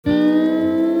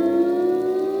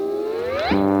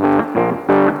Welcome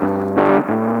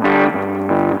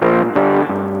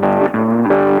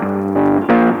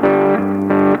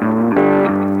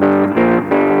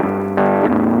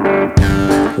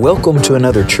to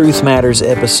another Truth Matters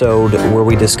episode where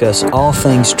we discuss all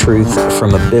things truth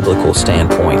from a biblical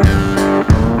standpoint.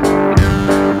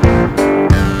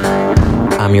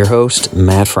 I'm your host,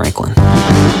 Matt Franklin.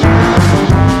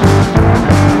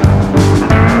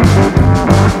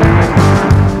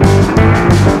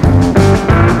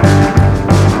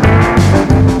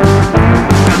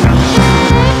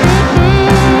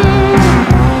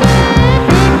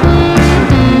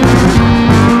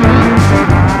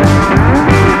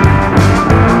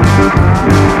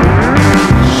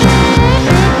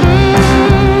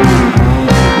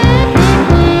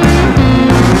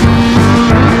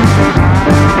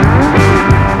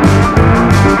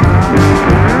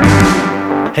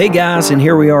 Hey guys, and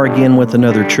here we are again with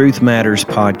another Truth Matters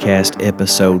podcast,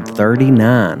 episode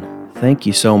 39. Thank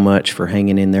you so much for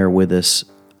hanging in there with us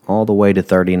all the way to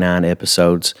 39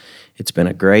 episodes. It's been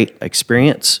a great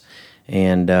experience,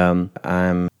 and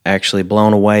I'm actually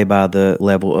blown away by the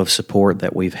level of support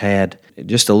that we've had.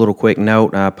 Just a little quick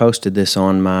note, I posted this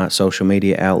on my social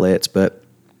media outlets, but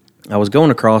I was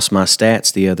going across my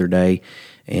stats the other day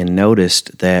and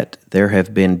noticed that there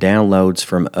have been downloads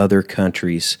from other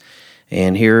countries.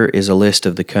 And here is a list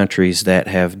of the countries that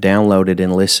have downloaded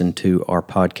and listened to our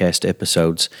podcast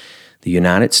episodes: the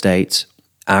United States,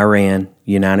 Iran,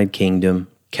 United Kingdom,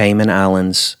 Cayman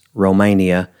Islands,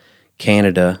 Romania,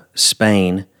 Canada,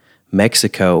 Spain,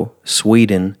 Mexico,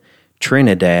 Sweden,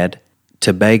 Trinidad,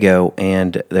 Tobago,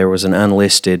 and there was an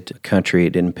unlisted country.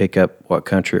 It didn't pick up what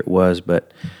country it was,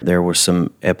 but there were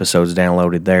some episodes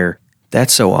downloaded there.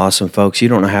 That's so awesome, folks. You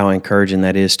don't know how encouraging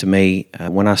that is to me.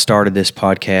 When I started this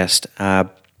podcast, I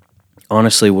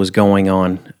honestly was going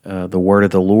on the word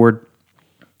of the Lord,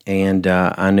 and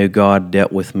I knew God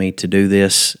dealt with me to do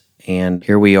this. And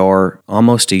here we are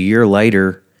almost a year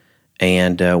later,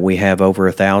 and we have over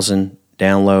 1,000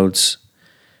 downloads,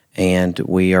 and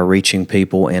we are reaching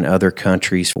people in other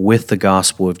countries with the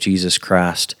gospel of Jesus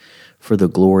Christ for the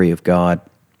glory of God.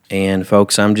 And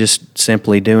folks, I'm just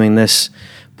simply doing this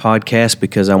podcast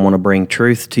because I want to bring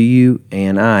truth to you,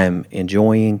 and I'm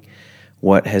enjoying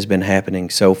what has been happening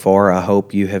so far. I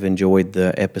hope you have enjoyed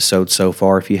the episode so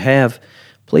far. If you have,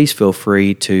 please feel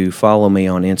free to follow me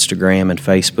on Instagram and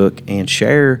Facebook and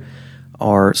share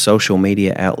our social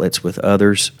media outlets with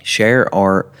others. Share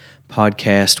our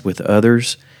podcast with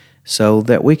others so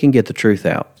that we can get the truth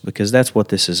out, because that's what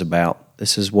this is about.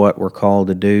 This is what we're called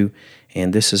to do,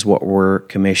 and this is what we're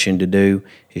commissioned to do,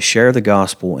 is share the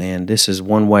gospel, and this is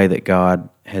one way that God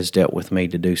has dealt with me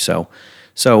to do so.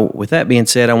 So with that being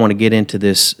said, I want to get into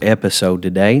this episode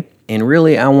today, and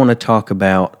really I want to talk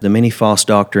about the many false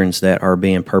doctrines that are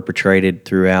being perpetrated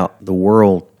throughout the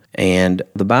world. And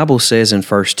the Bible says in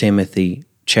 1 Timothy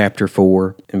chapter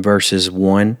 4, in verses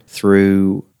 1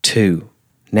 through 2,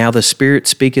 "Now the Spirit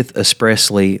speaketh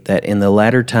expressly that in the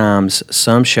latter times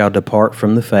some shall depart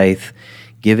from the faith,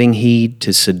 giving heed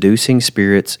to seducing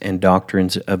spirits and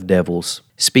doctrines of devils,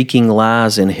 speaking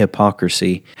lies and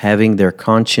hypocrisy, having their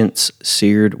conscience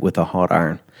seared with a hot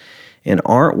iron." And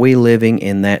aren't we living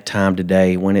in that time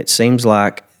today when it seems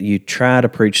like you try to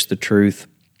preach the truth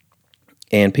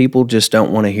and people just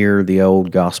don't want to hear the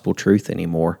old gospel truth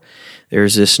anymore?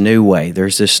 There's this new way,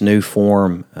 there's this new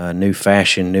form, new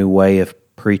fashion, new way of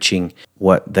preaching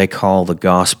what they call the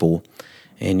gospel.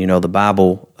 And you know, the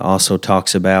Bible also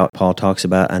Paul talks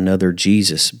about another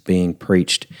Jesus being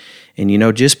preached. And you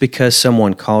know, just because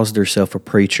someone calls themselves a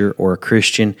preacher or a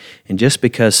Christian, and just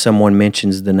because someone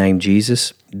mentions the name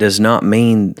Jesus, does not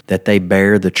mean that they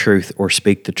bear the truth or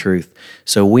speak the truth.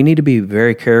 So we need to be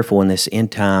very careful in this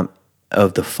end time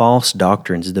of the false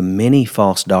doctrines, the many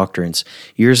false doctrines.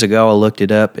 Years ago, I looked it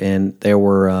up, and there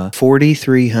were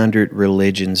 4,300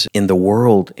 religions in the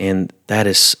world, and that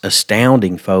is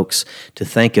astounding, folks, to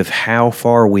think of how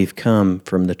far we've come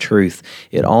from the truth.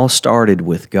 It all started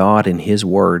with God and His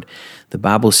Word. The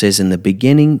Bible says, "In the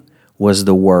beginning was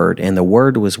the Word, and the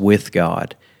Word was with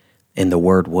God, and the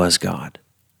Word was God."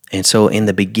 And so in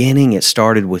the beginning, it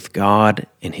started with God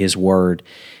and His Word,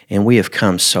 and we have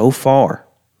come so far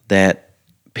that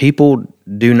people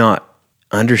do not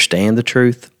understand the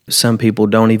truth. Some people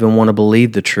don't even want to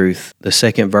believe the truth. The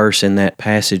second verse in that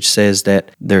passage says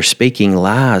that they're speaking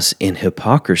lies in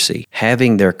hypocrisy,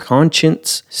 having their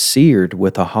conscience seared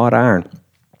with a hot iron.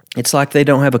 It's like they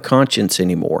don't have a conscience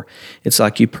anymore. It's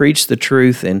like you preach the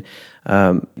truth and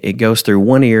it goes through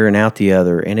one ear and out the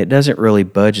other, and it doesn't really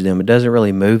budge them. It doesn't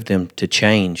really move them to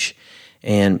change.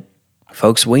 And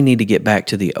folks, we need to get back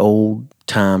to the old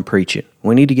time preaching.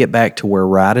 We need to get back to where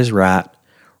right is right,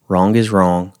 wrong is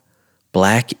wrong,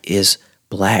 black is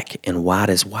black, and white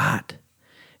is white.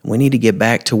 We need to get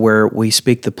back to where we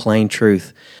speak the plain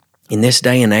truth. In this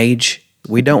day and age,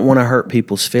 we don't want to hurt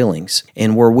people's feelings,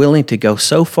 and we're willing to go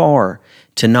so far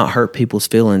to not hurt people's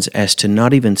feelings as to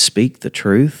not even speak the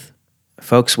truth.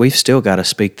 Folks, we've still got to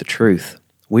speak the truth.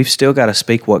 We've still got to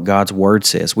speak what God's Word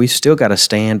says. We've still got to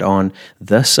stand on,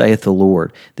 thus saith the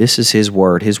Lord. This is His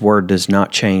Word. His Word does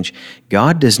not change.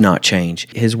 God does not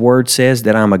change. His Word says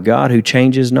that I'm a God who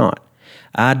changes not.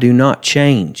 I do not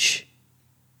change.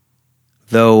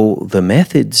 Though the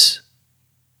methods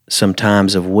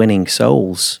sometimes of winning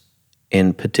souls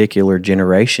in particular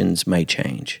generations may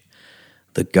change,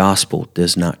 the gospel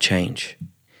does not change.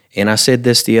 And I said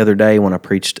this the other day when I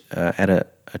preached at a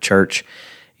church.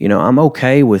 I'm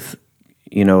okay with,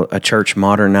 a church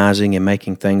modernizing and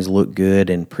making things look good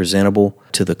and presentable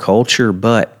to the culture,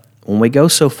 but when we go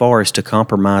so far as to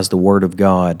compromise the Word of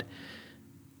God,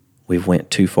 we've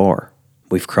went too far.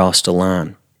 We've crossed a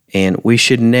line. And we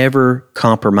should never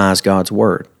compromise God's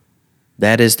Word.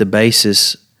 That is the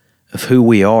basis of who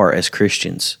we are as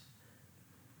Christians.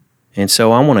 And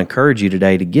so I want to encourage you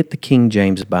today to get the King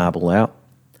James Bible out.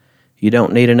 You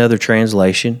don't need another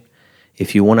translation.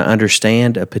 If you want to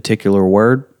understand a particular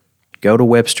word, go to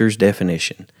Webster's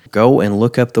definition. Go and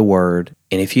look up the word.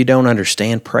 And if you don't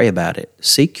understand, pray about it.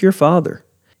 Seek your Father.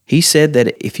 He said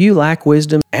that if you lack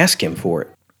wisdom, ask Him for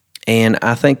it. And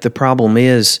I think the problem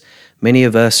is many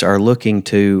of us are looking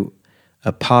to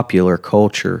a popular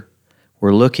culture.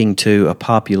 We're looking to a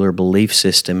popular belief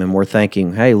system, and we're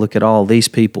thinking, hey, look at all these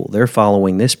people. They're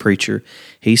following this preacher.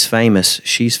 He's famous.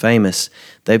 She's famous.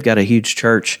 They've got a huge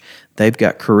church. They've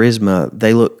got charisma.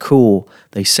 They look cool.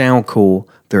 They sound cool.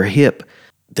 They're hip.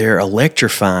 They're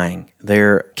electrifying.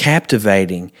 They're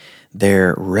captivating.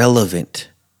 They're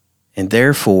relevant. And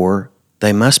therefore,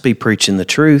 they must be preaching the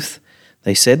truth.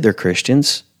 They said they're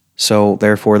Christians, so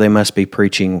therefore they must be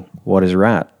preaching what is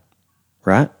right.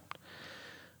 Right?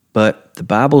 But the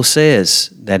Bible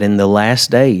says that in the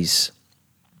last days,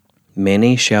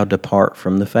 many shall depart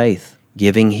from the faith,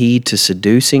 giving heed to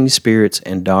seducing spirits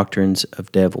and doctrines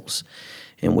of devils.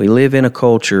 And we live in a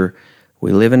culture,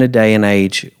 we live in a day and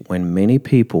age when many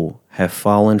people have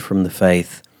fallen from the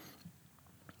faith.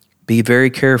 Be very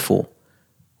careful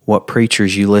what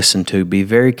preachers you listen to. Be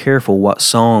very careful what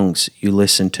songs you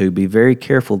listen to. Be very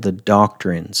careful the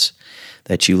doctrines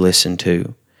that you listen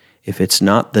to. If it's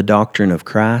not the doctrine of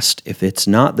Christ, if it's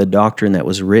not the doctrine that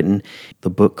was written, the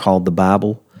book called the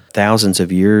Bible, thousands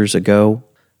of years ago,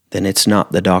 then it's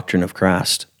not the doctrine of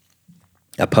Christ.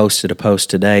 I posted a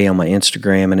post today on my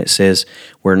Instagram, and it says,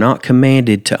 we're not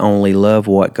commanded to only love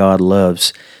what God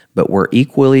loves, but we're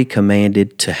equally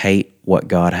commanded to hate what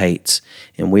God hates.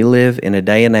 And we live in a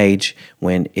day and age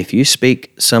when if you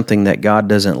speak something that God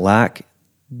doesn't like,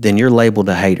 then you're labeled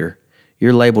a hater.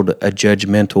 You're labeled a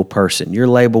judgmental person. You're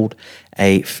labeled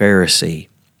a Pharisee.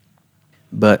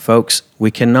 But folks, we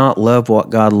cannot love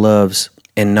what God loves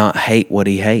and not hate what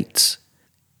He hates.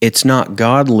 It's not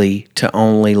godly to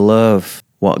only love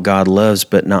what God loves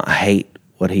but not hate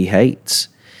what He hates.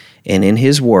 And in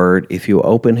His Word, if you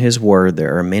open His Word,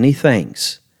 there are many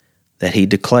things that He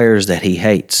declares that He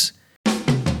hates.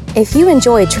 If you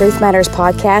enjoy Truth Matters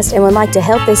podcast and would like to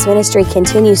help this ministry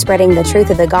continue spreading the truth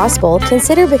of the gospel,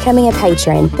 consider becoming a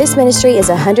patron. This ministry is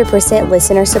 100%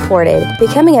 listener supported.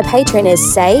 Becoming a patron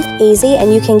is safe, easy,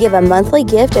 and you can give a monthly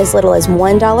gift as little as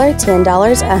 $1, $10,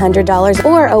 $100,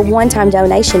 or a one-time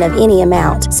donation of any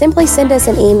amount. Simply send us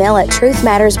an email at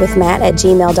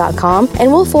truthmatterswithmatt@gmail.com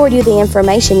and we'll forward you the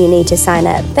information you need to sign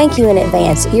up. Thank you in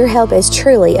advance. Your help is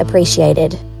truly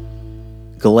appreciated.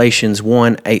 Galatians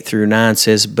 1:8-9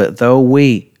 says, but though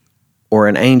we or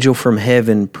an angel from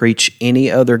heaven preach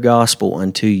any other gospel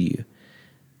unto you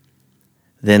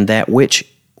than that which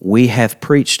we have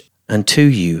preached unto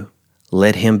you,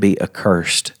 let him be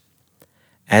accursed.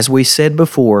 As we said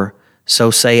before, so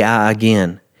say I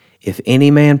again, if any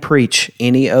man preach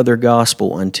any other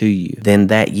gospel unto you than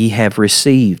that ye have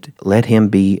received, let him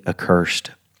be accursed.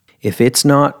 If it's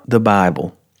not the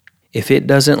Bible, if it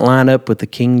doesn't line up with the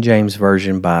King James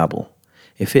Version Bible,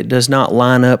 if it does not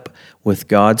line up with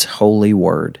God's holy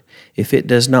word, if it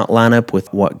does not line up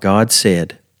with what God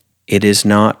said, it is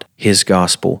not His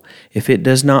gospel. If it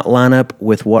does not line up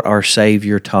with what our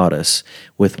Savior taught us,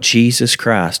 with Jesus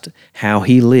Christ, how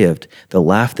He lived, the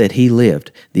life that He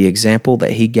lived, the example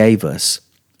that He gave us,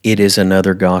 it is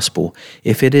another gospel.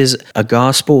 If it is a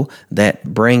gospel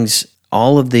that brings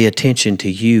all of the attention to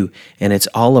you and it's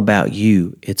all about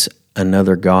you, it's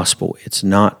another gospel. It's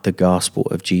not the gospel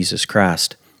of Jesus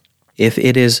Christ. If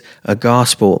it is a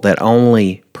gospel that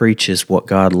only preaches what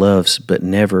God loves but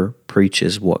never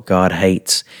preaches what God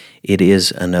hates, it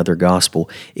is another gospel.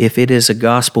 If it is a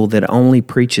gospel that only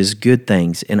preaches good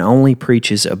things and only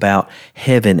preaches about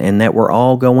heaven and that we're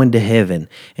all going to heaven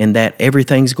and that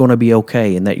everything's going to be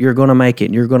okay and that you're going to make it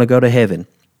and you're going to go to heaven,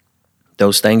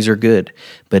 those things are good.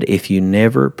 But if you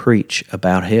never preach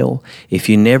about hell, if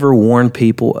you never warn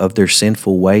people of their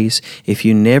sinful ways, if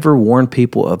you never warn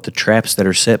people of the traps that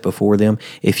are set before them,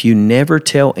 if you never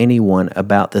tell anyone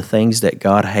about the things that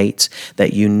God hates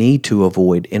that you need to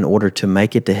avoid in order to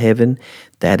make it to heaven,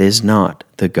 that is not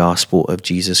the gospel of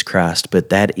Jesus Christ, but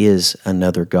that is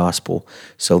another gospel.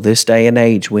 So this day and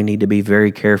age, we need to be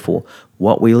very careful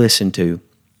what we listen to,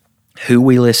 who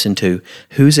we listen to,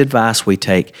 whose advice we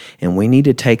take, and we need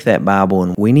to take that Bible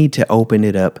and we need to open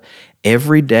it up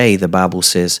every day. The Bible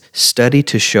says, study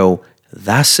to show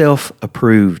thyself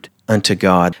approved unto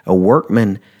God, a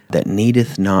workman that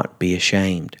needeth not be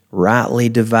ashamed, rightly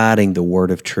dividing the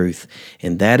word of truth.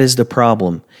 And that is the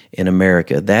problem in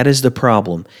America. That is the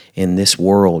problem in this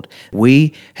world.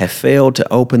 We have failed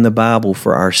to open the Bible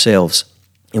for ourselves.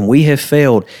 And we have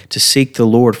failed to seek the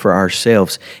Lord for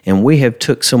ourselves, and we have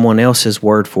took someone else's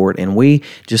word for it, and we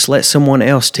just let someone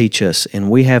else teach us, and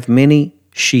we have many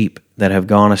sheep that have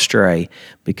gone astray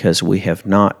because we have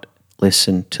not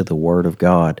listened to the word of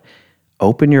God.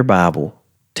 Open your Bible.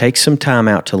 Take some time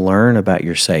out to learn about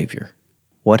your Savior,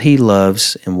 what He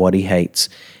loves and what He hates,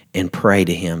 and pray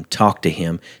to Him, talk to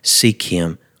Him, seek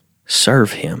Him,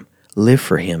 serve Him, live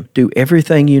for Him. Do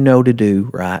everything you know to do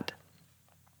right.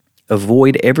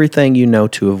 Avoid everything you know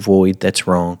to avoid that's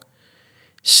wrong.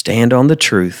 Stand on the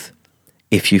truth.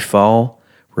 If you fall,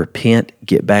 repent,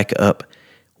 get back up.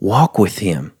 Walk with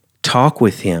Him. Talk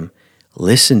with Him.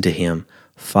 Listen to Him.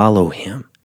 Follow Him.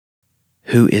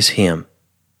 Who is Him?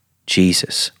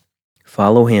 Jesus.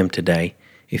 Follow Him today.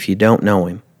 If you don't know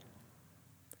Him,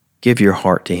 give your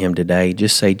heart to Him today.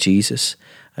 Just say, Jesus,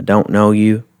 I don't know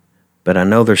You, but I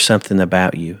know there's something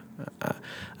about You.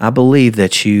 I believe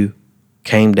that You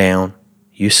came down,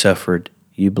 You suffered,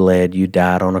 You bled, You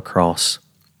died on a cross.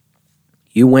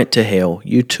 You went to hell.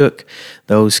 You took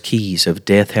those keys of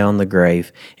death, hell, and the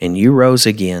grave, and You rose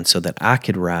again so that I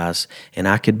could rise and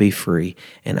I could be free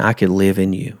and I could live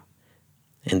in You.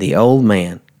 And the old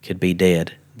man could be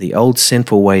dead. The old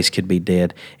sinful ways could be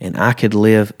dead, and I could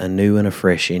live anew and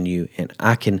afresh in You, and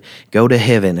I can go to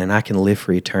heaven and I can live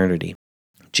for eternity.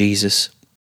 Jesus,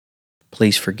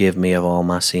 please forgive me of all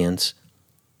my sins.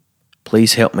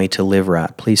 Please help me to live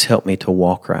right. Please help me to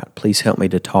walk right. Please help me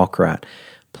to talk right.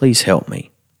 Please help me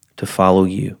to follow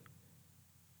You.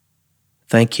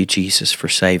 Thank You, Jesus, for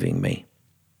saving me.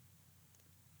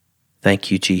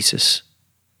 Thank You, Jesus,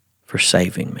 for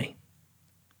saving me.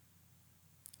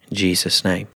 In Jesus'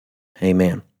 name,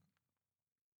 amen.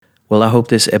 Well, I hope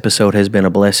this episode has been a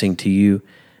blessing to you.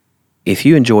 If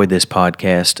you enjoyed this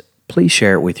podcast, please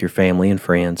share it with your family and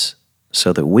friends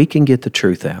so that we can get the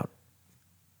truth out.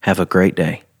 Have a great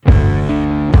day.